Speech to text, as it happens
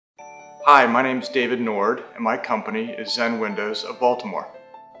Hi, my name is David Nord, and my company is Zen Windows of Baltimore.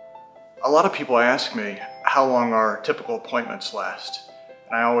 A lot of people ask me how long our typical appointments last,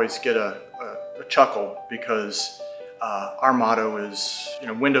 and I always get a chuckle because our motto is,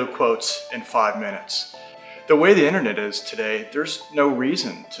 window quotes in 5 minutes. The way the internet is today, there's no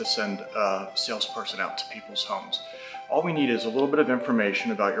reason to send a salesperson out to people's homes. All we need is a little bit of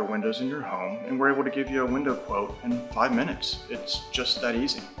information about your windows in your home, and we're able to give you a window quote in 5 minutes. It's just that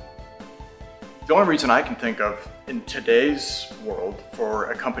easy. The only reason I can think of in today's world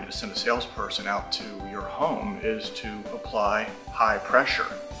for a company to send a salesperson out to your home is to apply high pressure.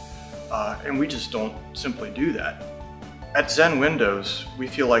 And we just don't simply do that. At Zen Windows, we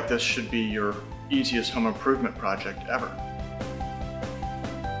feel like this should be your easiest home improvement project ever.